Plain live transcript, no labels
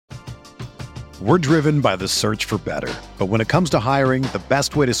We're driven by the search for better. But when it comes to hiring, the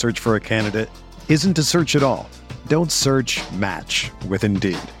best way to search for a candidate isn't to search at all. Don't search, match with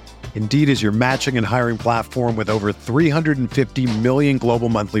Indeed. Indeed is your matching and hiring platform with over 350 million global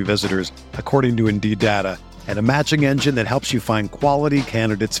monthly visitors, according to Indeed data, and a matching engine that helps you find quality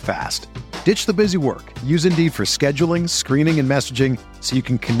candidates fast. Ditch the busy work. Use Indeed for scheduling, screening, and messaging so you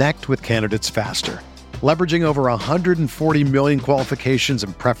can connect with candidates faster. Leveraging over 140 million qualifications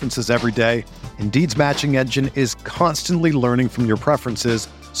and preferences every day, Indeed's matching engine is constantly learning from your preferences,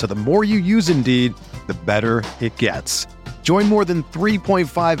 so the more you use Indeed, the better it gets. Join more than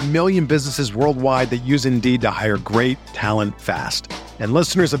 3.5 million businesses worldwide that use Indeed to hire great talent fast. And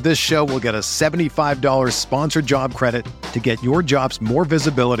listeners of this show will get a $75 sponsored job credit to get your jobs more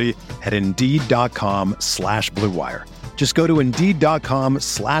visibility at Indeed.com/Blue Wire. Just go to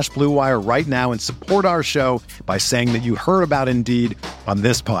Indeed.com/Blue Wire right now and support our show by saying that you heard about Indeed on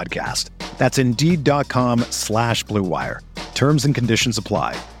this podcast. That's Indeed.com/Blue Wire. Terms and conditions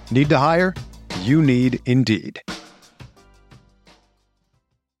apply. Need to hire? You need Indeed.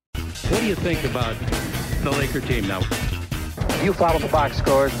 What do you think about the Laker team now? You follow the box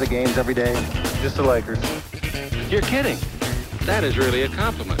scores, the games every day? Just the Lakers. You're kidding. That is really a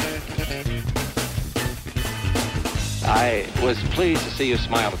compliment. I was pleased to see you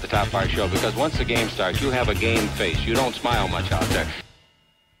smile at the top of our show because once the game starts, you have a game face. You don't smile much out there.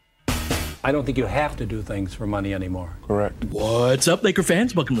 I don't think you have to do things for money anymore. Correct. What's up, Laker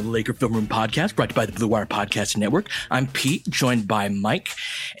fans? Welcome to the Laker Film Room Podcast, brought to you by the Blue Wire Podcast Network. I'm Pete, joined by Mike.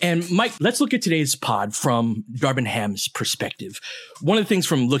 And Mike, let's look at today's pod from Darvin Ham's perspective. One of the things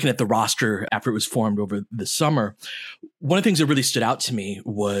from looking at the roster after it was formed over the summer, one of the things that really stood out to me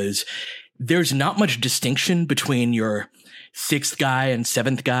was there's not much distinction between your sixth guy and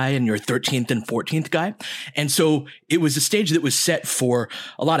seventh guy and your 13th and 14th guy. And so it was a stage that was set for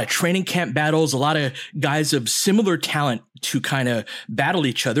a lot of training camp battles, a lot of guys of similar talent to kind of battle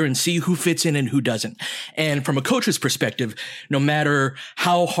each other and see who fits in and who doesn't. And from a coach's perspective, no matter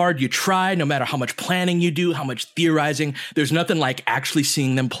how hard you try, no matter how much planning you do, how much theorizing, there's nothing like actually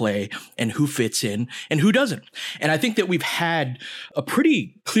seeing them play and who fits in and who doesn't. And I think that we've had a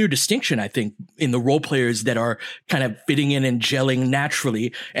pretty clear distinction, I think, in the role players that are kind of fitting in and gelling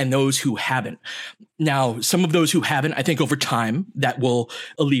naturally and those who haven't. Now, some of those who haven't, I think over time that will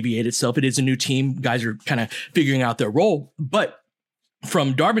alleviate itself. It is a new team. Guys are kind of figuring out their role. But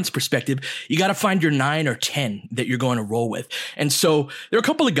from Darvin's perspective, you got to find your 9 or 10 that you're going to roll with. And so there are a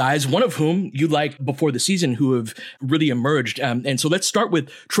couple of guys, one of whom you liked before the season, who have really emerged. And so let's start with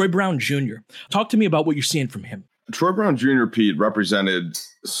Troy Brown Jr. Talk to me about what you're seeing from him. Troy Brown Jr., Pete, represented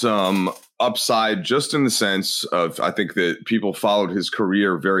some upside just in the sense of, I think that people followed his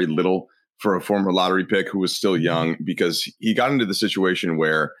career very little for a former lottery pick who was still young, because he got into the situation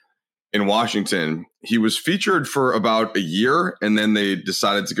where in Washington, he was featured for about a year and then they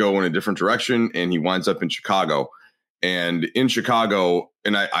decided to go in a different direction and he winds up in Chicago. And in Chicago,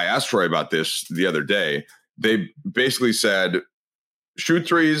 and I asked Troy about this the other day, they basically said, shoot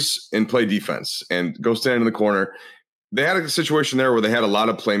threes and play defense and go stand in the corner. They had a situation there where they had a lot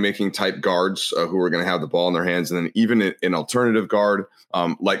of playmaking type guards who were going to have the ball in their hands. And then even an alternative guard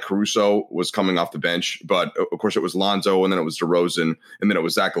like Caruso was coming off the bench. But of course, it was Lonzo, and then it was DeRozan, and then it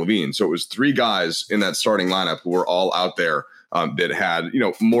was Zach LaVine. So it was 3 guys in that starting lineup who were all out there that had,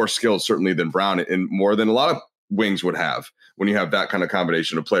 more skills certainly than Brown and more than a lot of wings would have when you have that kind of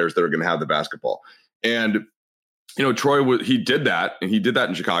combination of players that are going to have the basketball. And Troy, he did that, and he did that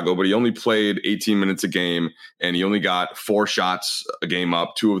in Chicago, but he only played 18 minutes a game, and he only got 4 shots a game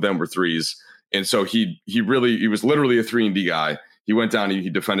up. 2 of them were threes. And so he was literally a 3-and-D guy. He went down, he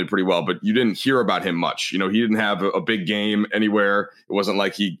defended pretty well, but you didn't hear about him much. He didn't have a big game anywhere. It wasn't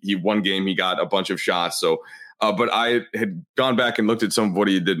like he one game, he got a bunch of shots. So, but I had gone back and looked at some of what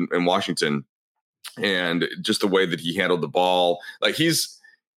he did in Washington, and just the way that he handled the ball. Like he has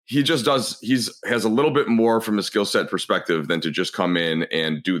a little bit more from a skill set perspective than to just come in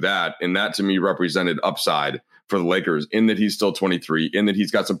and do that. And that to me represented upside for the Lakers, in that he's still 23, in that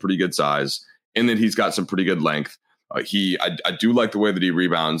he's got some pretty good size, in that he's got some pretty good length. I do like the way that he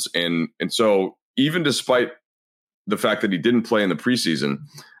rebounds. And so even despite the fact that he didn't play in the preseason,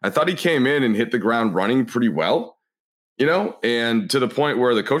 I thought he came in and hit the ground running pretty well, and to the point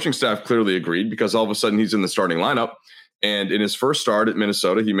where the coaching staff clearly agreed, because all of a sudden he's in the starting lineup. And in his first start at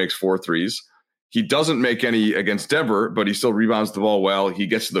Minnesota, he makes 4 threes. He doesn't make any against Denver, but he still rebounds the ball well. He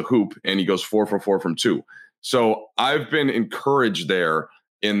gets to the hoop and he goes 4 for 4 from 2. So I've been encouraged there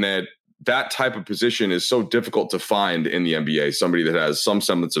in that that type of position is so difficult to find in the NBA, somebody that has some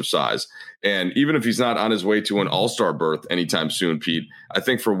semblance of size. And even if he's not on his way to an all-star berth anytime soon, Pete, I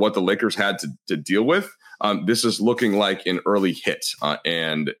think for what the Lakers had to deal with, this is looking like an early hit.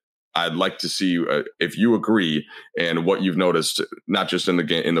 And I'd like to see if you agree and what you've noticed, not just in the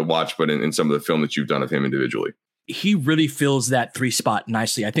game, in the watch, but in some of the film that you've done of him individually. He really fills that 3 spot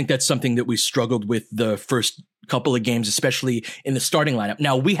nicely. I think that's something that we struggled with the first couple of games, especially in the starting lineup.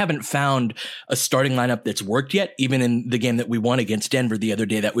 Now, we haven't found a starting lineup that's worked yet, even in the game that we won against Denver the other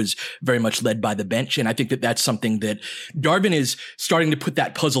day. That was very much led by the bench. And I think that that's something that Darvin is starting to put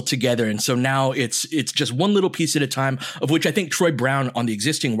that puzzle together. And so now it's just one little piece at a time, of which I think Troy Brown on the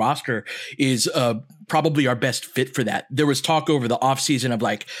existing roster is probably our best fit for that. There was talk over the offseason of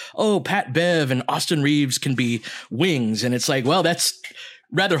like, oh, Pat Bev and Austin Reeves can be wings. And it's like, well, that's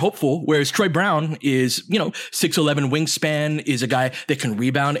rather hopeful. Whereas Troy Brown is, 6'11" wingspan, is a guy that can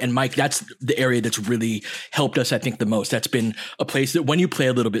rebound. And Mike, that's the area that's really helped us, I think, the most. That's been a place that when you play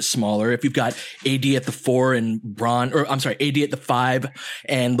a little bit smaller, if you've got AD at the 4 and AD at the 5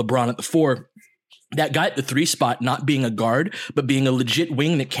 and LeBron at the 4, that guy at the 3 spot, not being a guard, but being a legit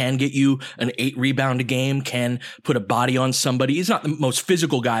wing that can get you an 8 rebound a game, can put a body on somebody. He's not the most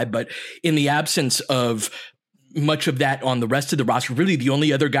physical guy, but in the absence of much of that on the rest of the roster, really the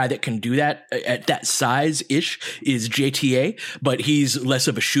only other guy that can do that at that size-ish is JTA, but he's less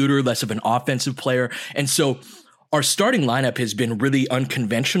of a shooter, less of an offensive player. And so our starting lineup has been really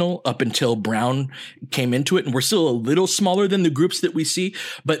unconventional up until Brown came into it. And we're still a little smaller than the groups that we see,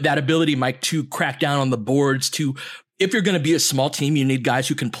 but that ability, Mike, to crack down on the boards, if you're going to be a small team, you need guys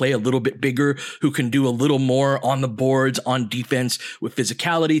who can play a little bit bigger, who can do a little more on the boards, on defense, with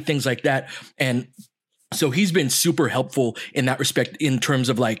physicality, things like that. And so he's been super helpful in that respect, in terms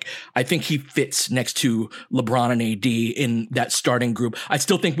of like, I think he fits next to LeBron and AD in that starting group. I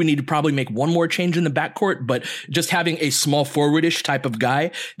still think we need to probably make one more change in the backcourt, but just having a small forwardish type of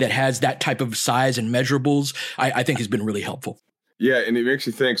guy that has that type of size and measurables, I think has been really helpful. Yeah, and it makes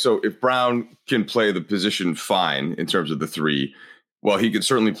you think, so if Brown can play the position fine in terms of the 3, well, he could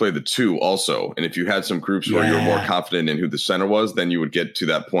certainly play the 2 also. And if you had some groups where you were more confident in who the center was, then you would get to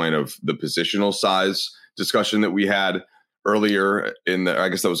that point of the positional size discussion that we had earlier I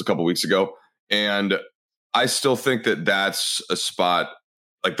guess that was a couple weeks ago. And I still think that that's a spot,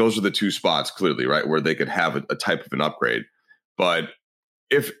 like those are the 2 spots clearly, right, where they could have a type of an upgrade. But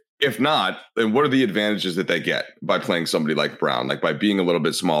if not, then what are the advantages that they get by playing somebody like Brown, like by being a little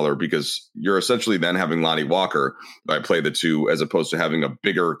bit smaller, because you're essentially then having Lonnie Walker play the 2 as opposed to having a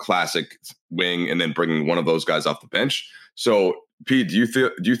bigger classic wing and then bringing one of those guys off the bench. So Pete, do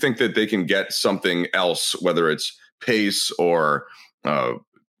you think that they can get something else, whether it's pace or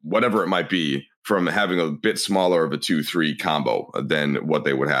whatever it might be, from having a bit smaller of a 2-3 combo than what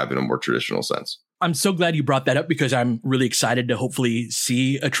they would have in a more traditional sense? I'm so glad you brought that up, because I'm really excited to hopefully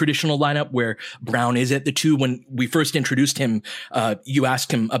see a traditional lineup where Brown is at the 2. When we first introduced him, you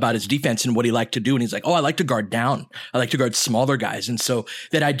asked him about his defense and what he liked to do. And he's like, oh, I like to guard down. I like to guard smaller guys. And so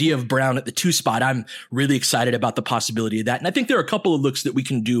that idea of Brown at the 2 spot, I'm really excited about the possibility of that. And I think there are a couple of looks that we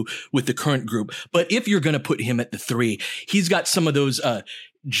can do with the current group. But if you're going to put him at the 3, he's got some of those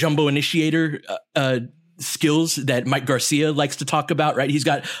jumbo initiator skills that Mike Garcia likes to talk about, right? He's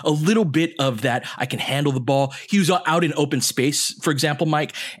got a little bit of that. I can handle the ball. He was out in open space, for example,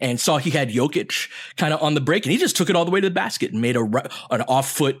 Mike, and saw he had Jokic kind of on the break, and he just took it all the way to the basket and made an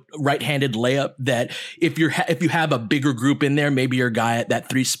off-foot right-handed layup that if you have a bigger group in there, maybe your guy at that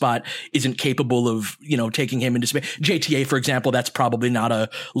 3 spot isn't capable of, taking him into space. JTA, for example, that's probably not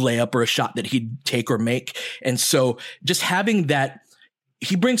a layup or a shot that he'd take or make. And so just having that,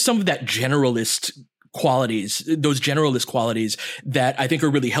 he brings some of that generalist qualities, those generalist qualities that I think are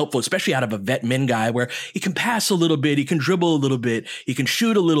really helpful, especially out of a vet min guy, where he can pass a little bit, he can dribble a little bit, he can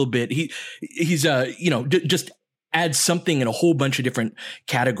shoot a little bit. He's just adds something in a whole bunch of different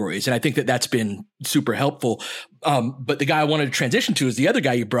categories. And I think that that's been super helpful. But the guy I wanted to transition to is the other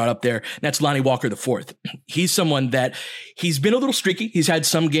guy you brought up there. And that's Lonnie Walker IV. He's someone that he's been a little streaky. He's had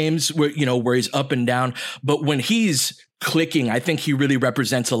some games where he's up and down, but when he's clicking, I think he really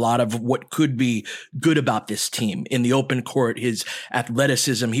represents a lot of what could be good about this team in the open court. His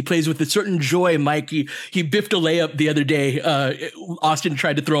athleticism, he plays with a certain joy. Mike, he biffed a layup the other day. Austin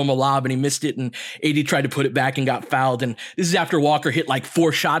tried to throw him a lob and he missed it, and AD tried to put it back and got fouled. And this is after Walker hit like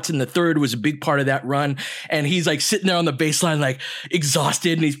 4 shots in the third, was a big part of that run. And he's like sitting there on the baseline, like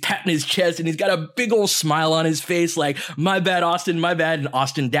exhausted, and he's patting his chest and he's got a big old smile on his face, like, my bad, Austin, my bad. And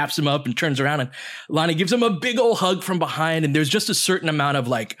Austin daps him up and turns around, and Lonnie gives him a big old hug from behind. And there's just a certain amount of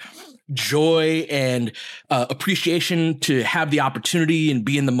like joy and appreciation to have the opportunity and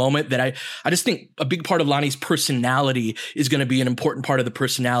be in the moment that I just think a big part of Lonnie's personality is going to be an important part of the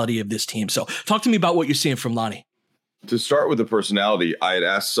personality of this team. So talk to me about what you're seeing from Lonnie. To start with the personality, I had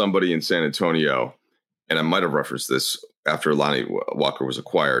asked somebody in San Antonio, and I might have referenced this after Lonnie Walker was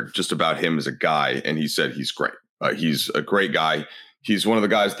acquired, just about him as a guy. And he said he's great. He's a great guy. He's one of the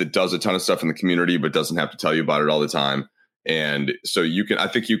guys that does a ton of stuff in the community, but doesn't have to tell you about it all the time. And so I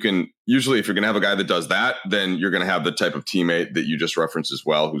think you can usually, if you're going to have a guy that does that, then you're going to have the type of teammate that you just referenced as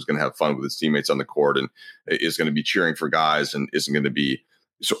well, who's going to have fun with his teammates on the court and is going to be cheering for guys and isn't going to be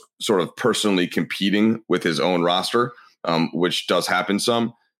sort of personally competing with his own roster, which does happen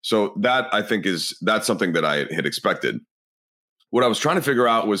some. So that I think that's something that I had expected. What I was trying to figure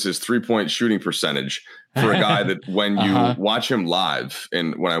out was his 3-point shooting percentage for a guy that when you watch him live,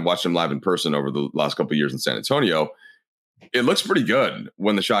 and when I watched him live in person over the last couple of years in San Antonio, it looks pretty good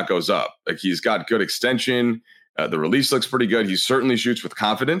when the shot goes up. Like, he's got good extension. The release looks pretty good. He certainly shoots with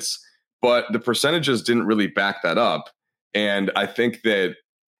confidence, but the percentages didn't really back that up. And I think that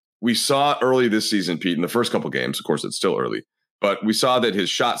we saw early this season, Pete, in the first couple games, of course, it's still early, but we saw that his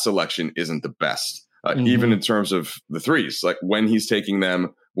shot selection isn't the best. Even in terms of the threes, like when he's taking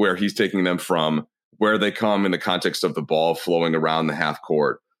them, where he's taking them from, where they come in the context of the ball flowing around the half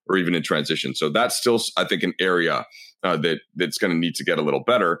court or even in transition. So that's still, I think, an area that's going to need to get a little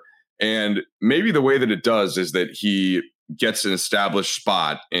better. And maybe the way that it does is that he gets an established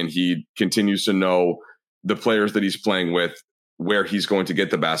spot and he continues to know the players that he's playing with, where he's going to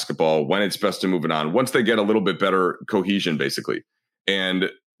get the basketball, when it's best to move it on, once they get a little bit better cohesion, basically. And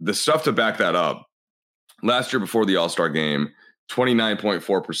the stuff to back that up, last year before the All-Star game,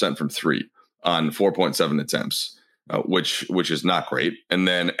 29.4% from three on 4.7 attempts, which is not great. And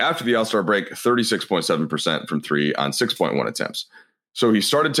then after the All-Star break, 36.7% from three on 6.1 attempts. So he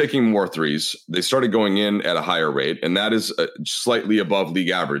started taking more threes. They started going in at a higher rate, and that is slightly above league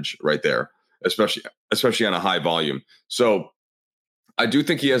average right there, especially on a high volume. So I do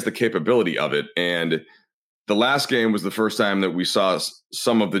think he has the capability of it. And the last game was the first time that we saw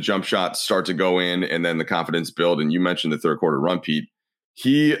some of the jump shots start to go in and then the confidence build. And you mentioned the third quarter run, Pete.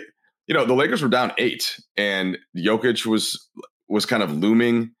 The Lakers were down 8 and Jokic was kind of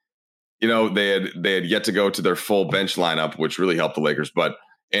looming. They had yet to go to their full bench lineup, which really helped the Lakers.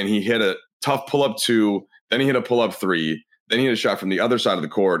 And he hit a tough pull-up 2, then he hit a pull-up 3, then he hit a shot from the other side of the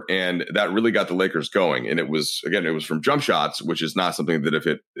court, and that really got the Lakers going. And it was from jump shots, which is not something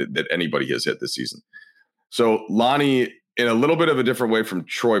that anybody has hit this season. So Lonnie, in a little bit of a different way from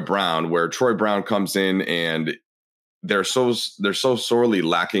Troy Brown, where Troy Brown comes in and they're so sorely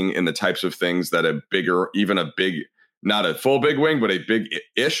lacking in the types of things that not a full big wing, but a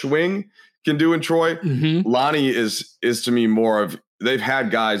big-ish wing can do in Troy. Mm-hmm. Lonnie is to me more of, they've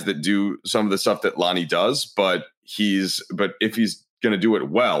had guys that do some of the stuff that Lonnie does, but if he's going to do it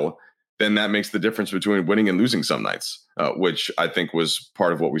well, then that makes the difference between winning and losing some nights, which I think was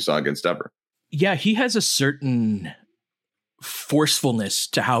part of what we saw against Denver. Yeah, he has a certain forcefulness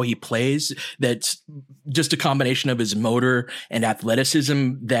to how he plays that's just a combination of his motor and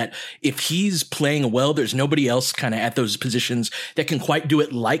athleticism, that if he's playing well, there's nobody else kind of at those positions that can quite do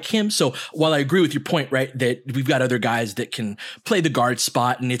it like him. So while I agree with your point, right, that we've got other guys that can play the guard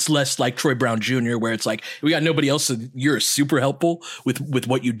spot, and it's less like Troy Brown Jr., where it's like, we got nobody else, so you're super helpful with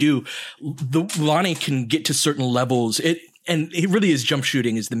what you do. Lonnie can get to certain levels. And it really is, jump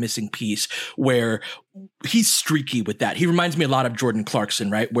shooting is the missing piece, where he's streaky with that. He reminds me a lot of Jordan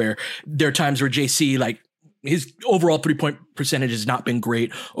Clarkson, right? Where there are times where JC, like, his overall 3-point percentage has not been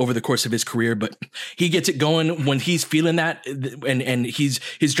great over the course of his career, but he gets it going when he's feeling that, and his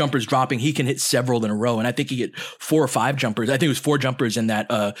jumpers dropping. He can hit several in a row, and I think he hit 4 or 5 jumpers. I think it was 4 jumpers in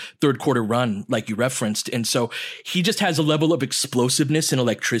that third quarter run, like you referenced. And so he just has a level of explosiveness and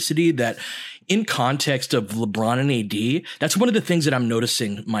electricity that, in context of LeBron and AD, that's one of the things that I'm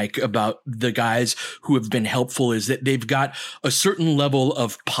noticing, Mike, about the guys who have been helpful, is that they've got a certain level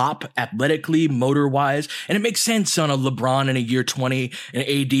of pop athletically, motor wise. And it makes sense on a LeBron in a year 20, and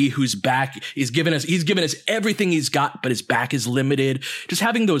AD whose back he's given us everything he's got, but his back is limited. Just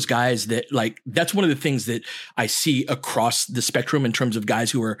having those guys that, like, that's one of the things that I see across the spectrum in terms of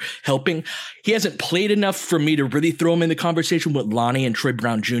guys who are helping. He hasn't played enough for me to really throw him in the conversation with Lonnie and Troy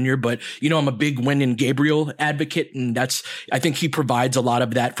Brown Jr., but I'm a big Wenyen Gabriel advocate, and I think he provides a lot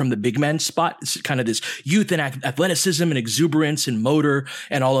of that from the big man spot. It's kind of this youth and athleticism and exuberance and motor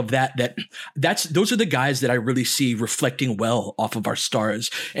and all of that. Those are the guys that I really see reflecting well off of our stars.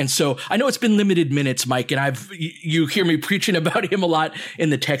 And so I know it's been limited minutes, Mike, and you hear me preaching about him a lot in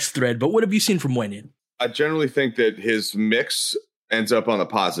the text thread, but what have you seen from Wenyen? I generally think that his mix ends up on the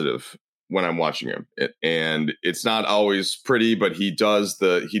positive when I'm watching him. And it's not always pretty, but he does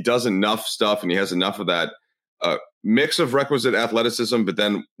enough stuff, and he has enough of that mix of requisite athleticism. But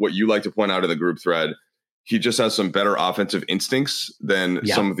then what you like to point out in the group thread, he just has some better offensive instincts than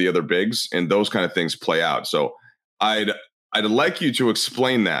some of the other bigs, and those kind of things play out. So I'd like you to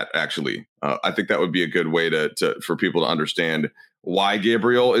explain that. Actually, I think that would be a good way for people to understand why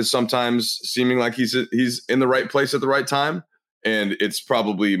Gabriel is sometimes seeming like he's in the right place at the right time, and it's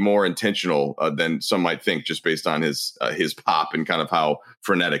probably more intentional than some might think, just based on his pop and kind of how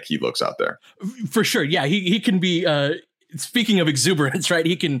frenetic he looks out there. For sure, yeah, he can be. Speaking of exuberance, right?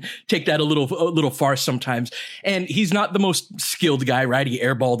 He can take that a little far sometimes, and he's not the most skilled guy, right? He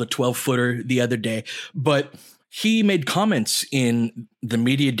airballed a 12-footer the other day, but he made comments in the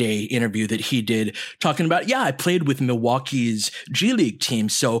media day interview that he did talking about, I played with Milwaukee's G League team,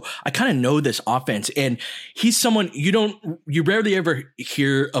 so I kind of know this offense. And he's someone you rarely ever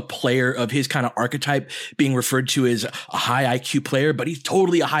hear a player of his kind of archetype being referred to as a high IQ player, but he's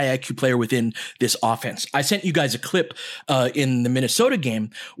totally a high IQ player within this offense. I sent you guys a clip in the Minnesota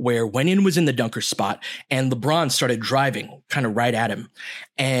game where Wenyen was in the dunker spot and LeBron started driving kind of right at him.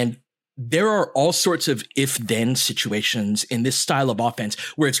 And there are all sorts of if-then situations in this style of offense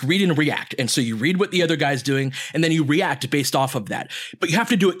where it's read and react. And so you read what the other guy's doing, and then you react based off of that. But you have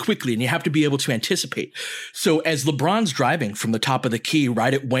to do it quickly, and you have to be able to anticipate. So as LeBron's driving from the top of the key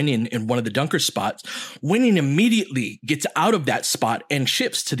right at Wenyen in one of the dunker spots, Wenyen immediately gets out of that spot and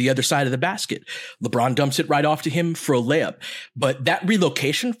shifts to the other side of the basket. LeBron dumps it right off to him for a layup. But that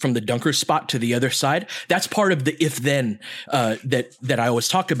relocation from the dunker spot to the other side, that's part of the if-then that I always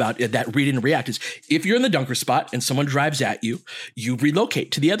talk about, that read and react is if you're in the dunker spot and someone drives at you, you relocate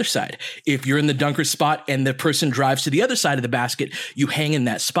to the other side. If you're in the dunker spot and the person drives to the other side of the basket, you hang in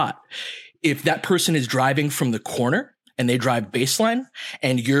that spot. If that person is driving from the corner and they drive baseline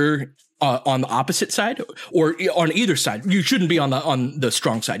and you're on the opposite side or on either side, you shouldn't be on the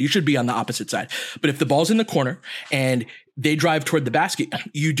strong side. You should be on the opposite side. But if the ball's in the corner and they drive toward the basket,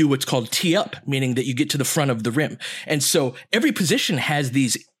 you do what's called tee up, meaning that you get to the front of the rim. And so every position has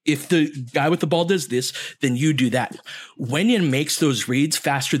these. If the guy with the ball does this, then you do that. Wenyen makes those reads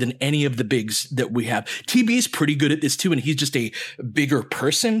faster than any of the bigs that we have. TB is pretty good at this too, and he's just a bigger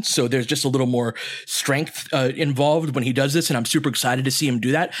person, so there's just a little more strength involved when he does this, and I'm super excited to see him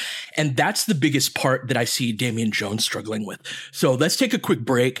do that. And that's the biggest part that I see Damian Jones struggling with. So let's take a quick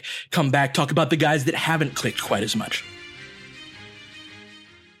break, come back, talk about the guys that haven't clicked quite as much.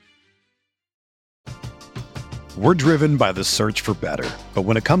 We're driven by the search for better. But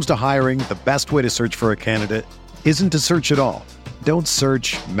when it comes to hiring, the best way to search for a candidate isn't to search at all. Don't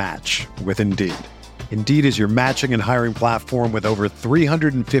search, match with Indeed. Indeed is your matching and hiring platform with over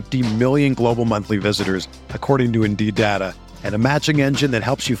 350 million global monthly visitors, according to Indeed data, and a matching engine that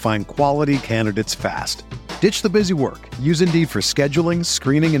helps you find quality candidates fast. Ditch the busy work. Use Indeed for scheduling,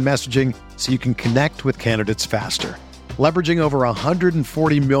 screening, and messaging so you can connect with candidates faster. Leveraging over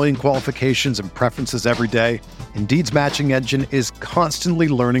 140 million qualifications and preferences every day, Indeed's matching engine is constantly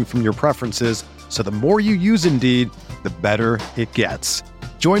learning from your preferences, so the more you use Indeed, the better it gets.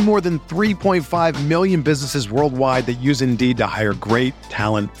 Join more than 3.5 million businesses worldwide that use Indeed to hire great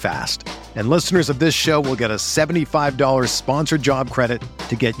talent fast. And listeners of this show will get a $75 sponsored job credit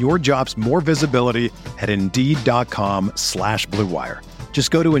to get your jobs more visibility at Indeed.com/Blue Wire. Just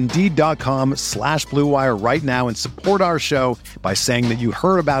go to Indeed.com/Blue Wire right now and support our show by saying that you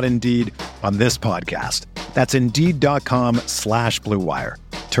heard about Indeed on this podcast. That's Indeed.com/Blue Wire.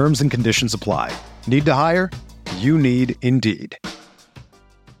 Terms and conditions apply. Need to hire? You need Indeed.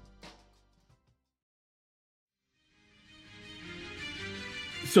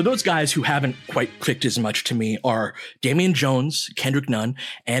 So those guys who haven't quite clicked as much to me are Damian Jones, Kendrick Nunn,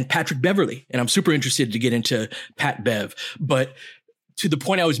 and Patrick Beverley. And I'm super interested to get into Pat Bev. But to the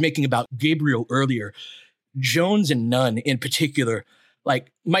point I was making about Gabriel earlier, Jones and Nunn in particular,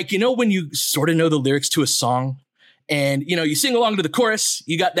 like, Mike, you know when you sort of know the lyrics to a song and, you know, you sing along to the chorus,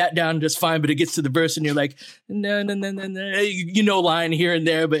 you got that down just fine, but it gets to the verse and you're like, no, you know, line here and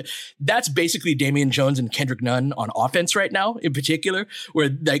there. But that's basically Damian Jones and Kendrick Nunn on offense right now in particular,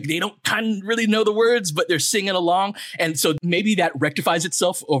 where like they don't kind of really know the words, but they're singing along. And so maybe that rectifies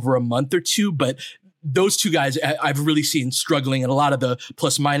itself over a month or two, but those two guys I've really seen struggling, and a lot of the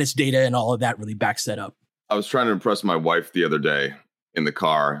plus minus data and all of that really backs that up. I was trying to impress my wife the other day in the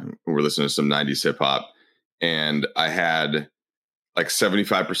car. We were listening to some 90s hip hop, and I had like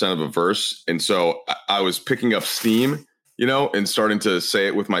 75% of a verse. And so I was picking up steam, you know, and starting to say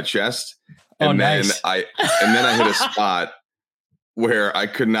it with my chest. And then nice. I hit a spot where I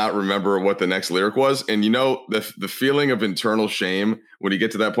could not remember what the next lyric was. And the feeling of internal shame when you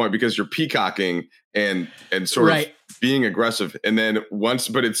get to that point, because you're peacocking and sort of being aggressive. And then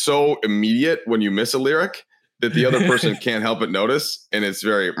but it's so immediate when you miss a lyric that the other person can't help but notice. And it's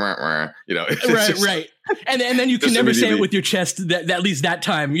very, right. And then you can never say it with your chest that at least that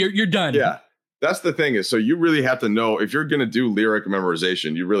time you're done. Yeah. That's the thing is, so you really have to know if you're going to do lyric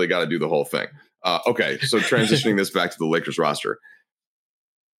memorization, you really got to do the whole thing. Okay. So transitioning this back to the Lakers roster.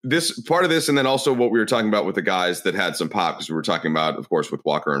 This part of this, and then also what we were talking about with the guys that had some pop, because we were talking about, of course, with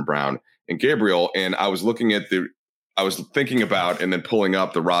Walker and Brown and Gabriel. And I was thinking about and then pulling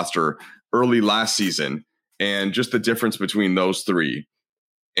up the roster early last season and just the difference between those three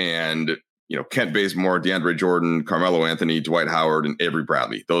and, Kent Bazemore, DeAndre Jordan, Carmelo Anthony, Dwight Howard, and Avery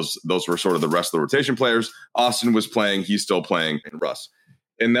Bradley. Those were sort of the rest of the rotation players. Austin was playing, he's still playing, and Russ.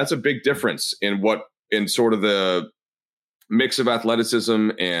 And that's a big difference in sort of the mix of athleticism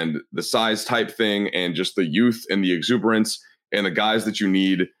and the size type thing and just the youth and the exuberance and the guys that you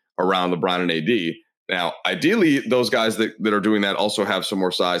need around LeBron and AD. Now, ideally, those guys that are doing that also have some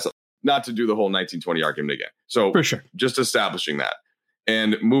more size, not to do the whole 1920 argument again. So for sure, just establishing that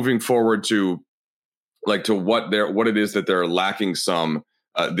and moving forward to what it is that they're lacking some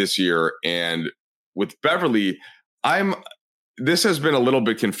this year. And with Beverly, this has been a little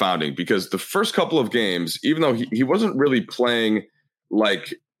bit confounding because the first couple of games, even though he wasn't really playing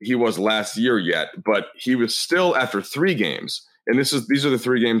like he was last year yet, but he was still after 3 games. And these are the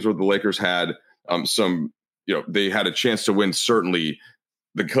 3 games where the Lakers had they had a chance to win, certainly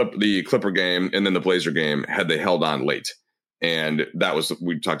the Clipper game and then the Blazer game had they held on late. And that was,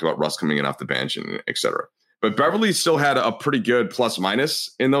 we talked about Russ coming in off the bench and et cetera. But Beverly still had a pretty good plus minus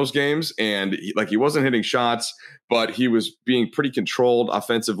in those games. And he wasn't hitting shots, but he was being pretty controlled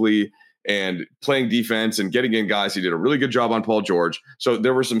offensively and playing defense and getting in guys. He did a really good job on Paul George. So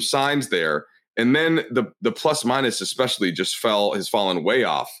there were some signs there. And then the plus minus especially has fallen way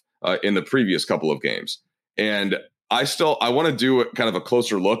off in the previous couple of games. And I want to do kind of a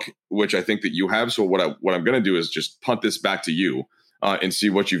closer look, which I think that you have. So what I'm going to do is just punt this back to you. And see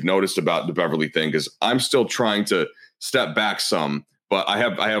what you've noticed about the Beverly thing, because I'm still trying to step back some. But I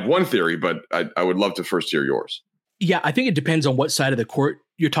have one theory, but I would love to first hear yours. Yeah, I think it depends on what side of the court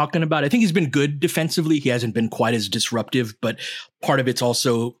you're talking about. I think he's been good defensively. He hasn't been quite as disruptive, but part of it's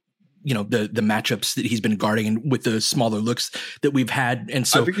also the matchups that he's been guarding and with the smaller looks that we've had. And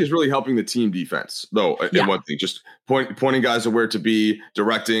so I think he's really helping the team defense, though. In one thing, just pointing guys to where to be,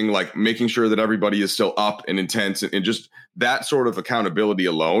 directing, making sure that everybody is still up and intense, and just that sort of accountability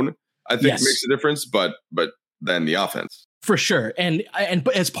alone, I think makes a difference. But then the offense. For sure. And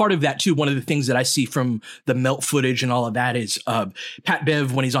as part of that too, one of the things that I see from the melt footage and all of that is Pat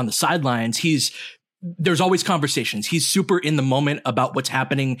Bev, when he's on the sidelines, there's always conversations. He's super in the moment about what's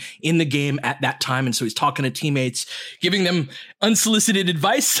happening in the game at that time. And so he's talking to teammates, giving them unsolicited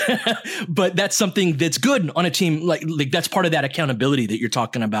advice, but that's something that's good on a team. Like that's part of that accountability that you're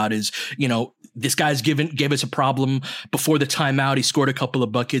talking about is, this guy's gave us a problem before the timeout. He scored a couple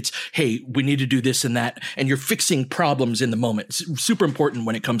of buckets. Hey, we need to do this and that. And you're fixing problems in the moment. It's super important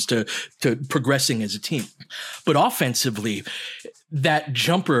when it comes to progressing as a team. But offensively, that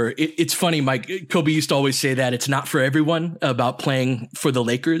jumper, it's funny, Mike. Kobe used to always say that it's not for everyone about playing for the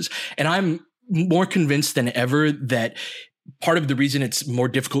Lakers. And I'm more convinced than ever that part of the reason it's more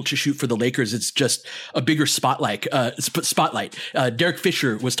difficult to shoot for the Lakers is just a bigger spotlight. Derek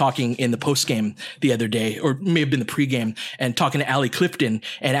Fisher was talking in the postgame the other day, or may have been the pregame, and talking to Allie Clifton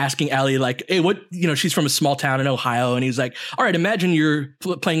and asking Allie hey, what, she's from a small town in Ohio. And he's like, all right, imagine you're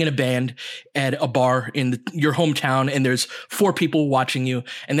playing in a band at a bar in your hometown and there's 4 people watching you.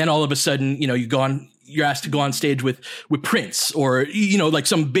 And then all of a sudden, you're asked to go on stage with Prince or,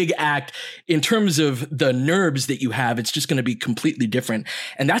 some big act. In terms of the nerves that you have, it's just going to be completely different.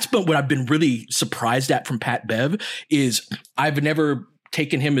 And that's what I've been really surprised at from Pat Bev is I've never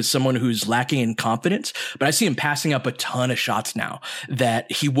taken him as someone who's lacking in confidence, but I see him passing up a ton of shots now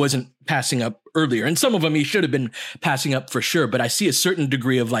that he wasn't passing up earlier. And some of them he should have been passing up for sure, but I see a certain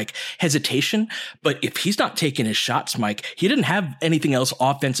degree of hesitation. But if he's not taking his shots, Mike, he didn't have anything else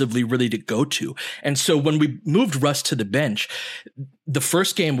offensively really to go to. And so when we moved Russ to the bench, the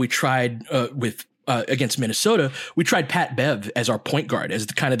first game we tried against Minnesota, we tried Pat Bev as our point guard, as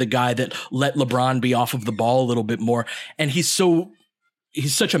the guy that let LeBron be off of the ball a little bit more. And he's so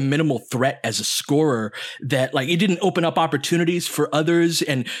he's such a minimal threat as a scorer that like it didn't open up opportunities for others,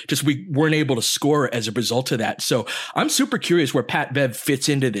 and just we weren't able to score as a result of that. So I'm super curious where Pat Bev fits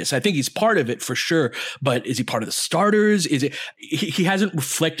into this. I think he's part of it for sure, but is he part of the starters? Is it he hasn't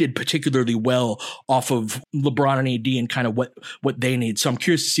reflected particularly well off of LeBron and AD and kind of what they need. So I'm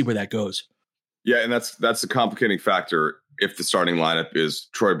curious to see where that goes. Yeah, and that's the complicating factor if the starting lineup is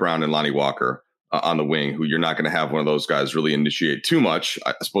Troy Brown and Lonnie Walker on the wing, who you're not going to have one of those guys really initiate too much.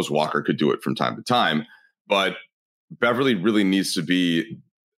 I suppose Walker could do it from time to time, but Beverly really needs to be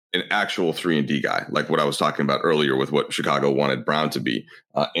an actual 3-and-D guy, like what I was talking about earlier with what Chicago wanted Brown to be.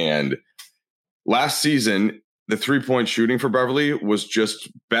 And last season, the 3-point shooting for Beverly was just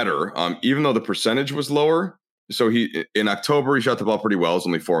better, even though the percentage was lower. So in October, he shot the ball pretty well. It's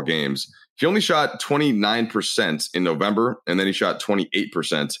only 4 games. He only shot 29% in November, and then he shot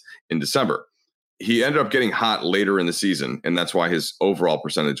 28% in December. He ended up getting hot later in the season, and that's why his overall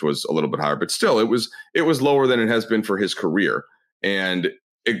percentage was a little bit higher. But still, it was lower than it has been for his career.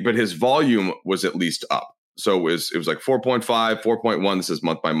 But his volume was at least up. So it was like 4.5, 4.1. This is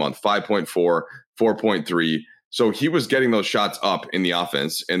month by month. 5.4, 4.3. So he was getting those shots up in the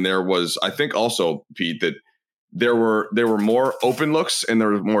offense. And there was, I think, also Pete, that there were more open looks and there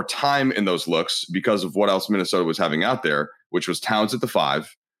was more time in those looks because of what else Minnesota was having out there, which was Towns at the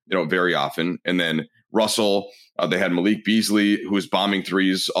 5. Very often. And then Russell, they had Malik Beasley, who was bombing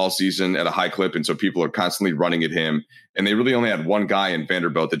threes all season at a high clip. And so people are constantly running at him. And they really only had one guy in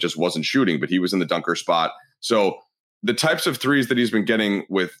Vanderbilt that just wasn't shooting, but he was in the dunker spot. So the types of threes that he's been getting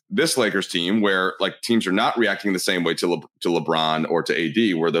with this Lakers team, where like teams are not reacting the same way to LeBron or to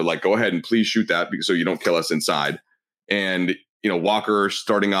AD, where they're like, go ahead and please shoot that so you don't kill us inside. And, Walker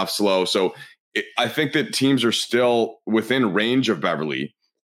starting off slow. So I think that teams are still within range of Beverly.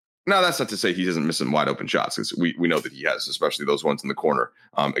 Now, that's not to say he isn't missing wide open shots, because we know that he has, especially those ones in the corner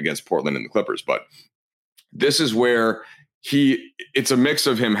against Portland and the Clippers. But this is where it's a mix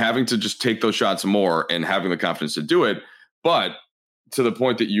of him having to just take those shots more and having the confidence to do it. But to the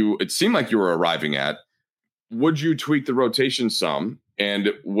point that it seemed like you were arriving at, would you tweak the rotation some?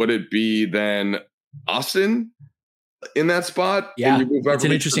 And would it be then Austin in that spot? Yeah, and you move it's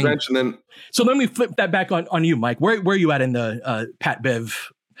an interesting. Bench and then, so let me flip that back on you, Mike. Where are you at in the Pat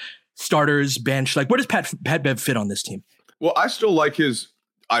Bev starters bench? Like, where does Pat Bev fit on this team? Well, I still like his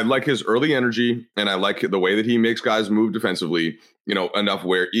early energy, and I like the way that he makes guys move defensively, enough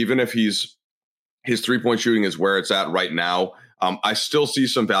where even if his 3-point shooting is where it's at right now, I still see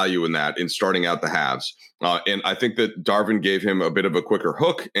some value in that in starting out the halves. And I think that Darvin gave him a bit of a quicker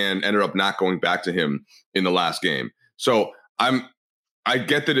hook and ended up not going back to him in the last game. So I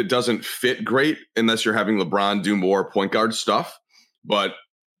get that it doesn't fit great unless you're having LeBron do more point guard stuff, but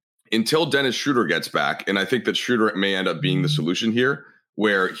until Dennis Schroeder gets back, and I think that Schroeder may end up being the solution here,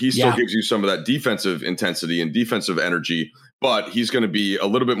 where he still gives you some of that defensive intensity and defensive energy, but he's going to be a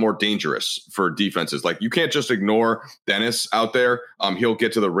little bit more dangerous for defenses. Like, you can't just ignore Dennis out there. He'll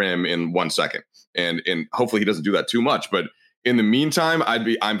get to the rim in 1 second, and hopefully he doesn't do that too much. But in the meantime,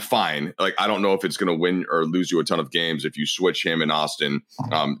 I'm fine. Like, I don't know if it's going to win or lose you a ton of games if you switch him and Austin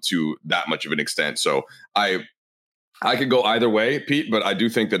to that much of an extent. So I could go either way, Pete, but I do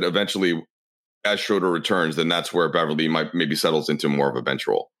think that eventually, as Schroeder returns, then that's where Beverly might maybe settles into more of a bench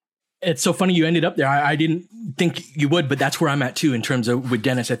role. It's so funny you ended up there. I didn't think you would, but that's where I'm at too in terms of with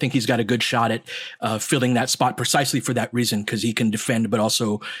Dennis. I think he's got a good shot at filling that spot precisely for that reason, because he can defend, but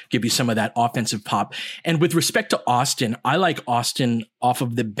also give you some of that offensive pop. And with respect to Austin, I like Austin off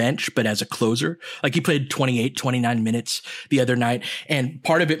of the bench, but as a closer. Like, he played 28, 29 minutes the other night. And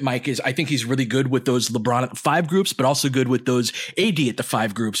part of it, Mike, is I think he's really good with those LeBron at the 5 groups, but also good with those AD at the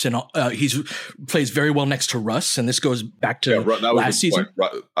 5 groups. And plays very well next to Russ. And this goes back to last season.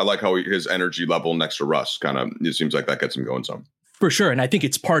 I like how his energy level next to Russ it seems like that gets him going some. For sure. And I think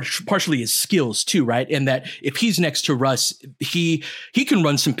it's partially his skills too, right? And that if he's next to Russ, he can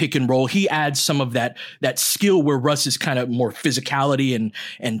run some pick and roll. He adds some of that skill where Russ is kind of more physicality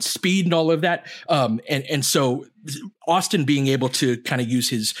and speed and all of that. And so Austin being able to kind of use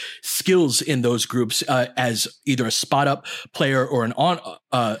his skills in those groups as either a spot up player or an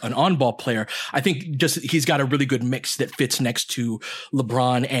on ball player, I think just he's got a really good mix that fits next to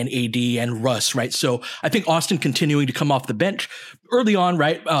LeBron and AD and Russ, right? So I think Austin continuing to come off the bench early on,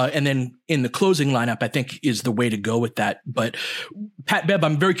 right? And then in the closing lineup, I think is the way to go with that. But Pat Bev,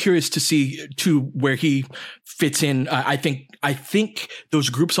 I'm very curious to see too where he fits in. I think those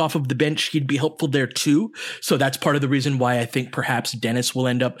groups off of the bench, he'd be helpful there too. So that's part of the reason why I think perhaps Dennis will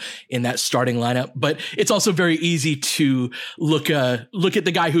end up in that starting lineup. But it's also very easy to look at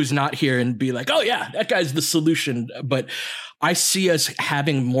the guy who's not here and be like, oh yeah, that guy's the solution. But I see us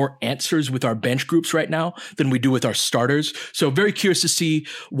having more answers with our bench groups right now than we do with our starters. So very curious to see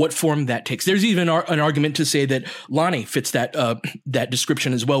what form that takes. There's even an argument to say that Lonnie fits that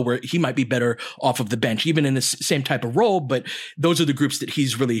description as well, where he might be better off of the bench, even in the same type of role. But those are the groups that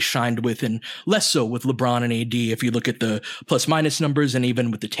he's really shined with, and less so with LeBron and AD if you look at the plus minus numbers and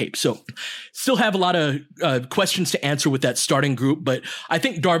even with the tape. So still have a lot of questions to answer with that starting group. But I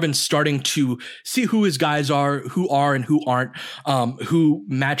think Darvin's starting to see who his guys are and who aren't. Who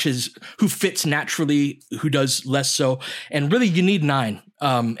matches, who fits naturally, who does less so. And really, you need 9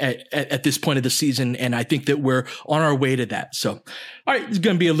 at this point of the season. And I think that we're on our way to that. So, all right, it's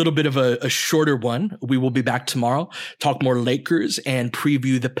going to be a little bit of a shorter one. We will be back tomorrow, talk more Lakers and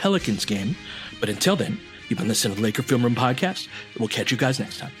preview the Pelicans game. But until then, you've been listening to the Laker Film Room Podcast. We'll catch you guys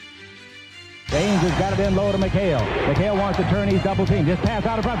next time. James has got it in low to McHale. McHale wants to turn. He's double teamed. Just pass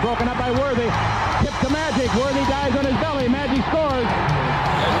out in front. Broken up by Worthy. Tip to Magic. Worthy dies on his belly. Magic scores.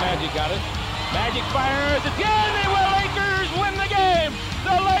 There's Magic, got it. Magic fires. It's good. They will. Lakers win the game.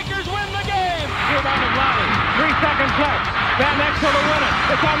 The Lakers win the game. Rebound of Lonnie. 3 seconds left. Van Exel to win it.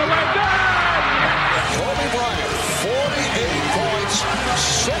 It's on the way. Good. Kobe Bryant, 48 points,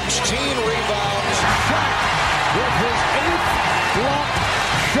 16 rebounds. Shaq with his 8th block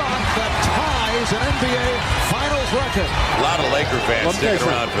shot that ties an NBA Finals record. A lot of Laker fans sticking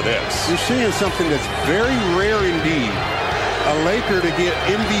around for this. You're seeing something that's very rare indeed. A Laker to get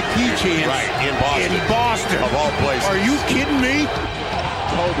MVP chance in Boston. Of all places. Are you kidding me?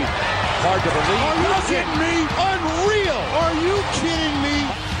 Kobe, hard to believe. Are you kidding me? Unreal. Are you kidding me?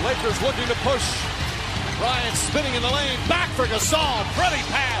 Lakers looking to push. Bryant spinning in the lane. Back for Gasol. Pretty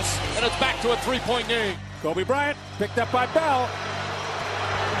pass. And it's back to a 3-point game. Kobe Bryant picked up by Bell.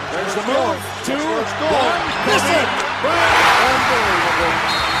 There's the move. 2, 1. Miss it. Unbelievable.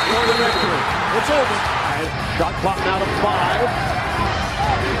 For the victory. It's over. Shot clock now to 5.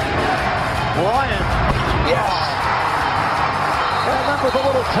 Bryant. Yes. And that was a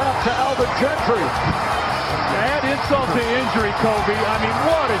little tap to Alvin Gentry. Add insult to injury, Kobe. I mean,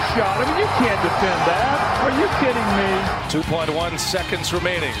 what a shot. I mean, you can't defend that. Are you kidding me? 2.1 seconds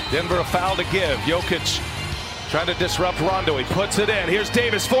remaining. Denver a foul to give. Jokic trying to disrupt Rondo. He puts it in. Here's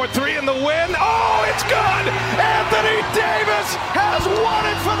Davis, 4-3 in the win. Oh, it's good! Anthony Davis has won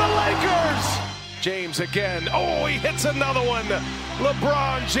it for the Lakers! James again. Oh, he hits another one.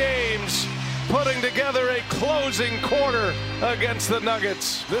 LeBron James putting together a closing quarter against the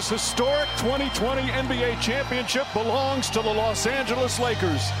Nuggets. This historic 2020 NBA championship belongs to the Los Angeles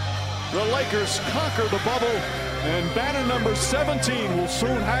Lakers. The Lakers conquer the bubble, and banner number 17 will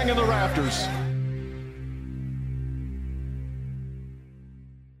soon hang in the rafters.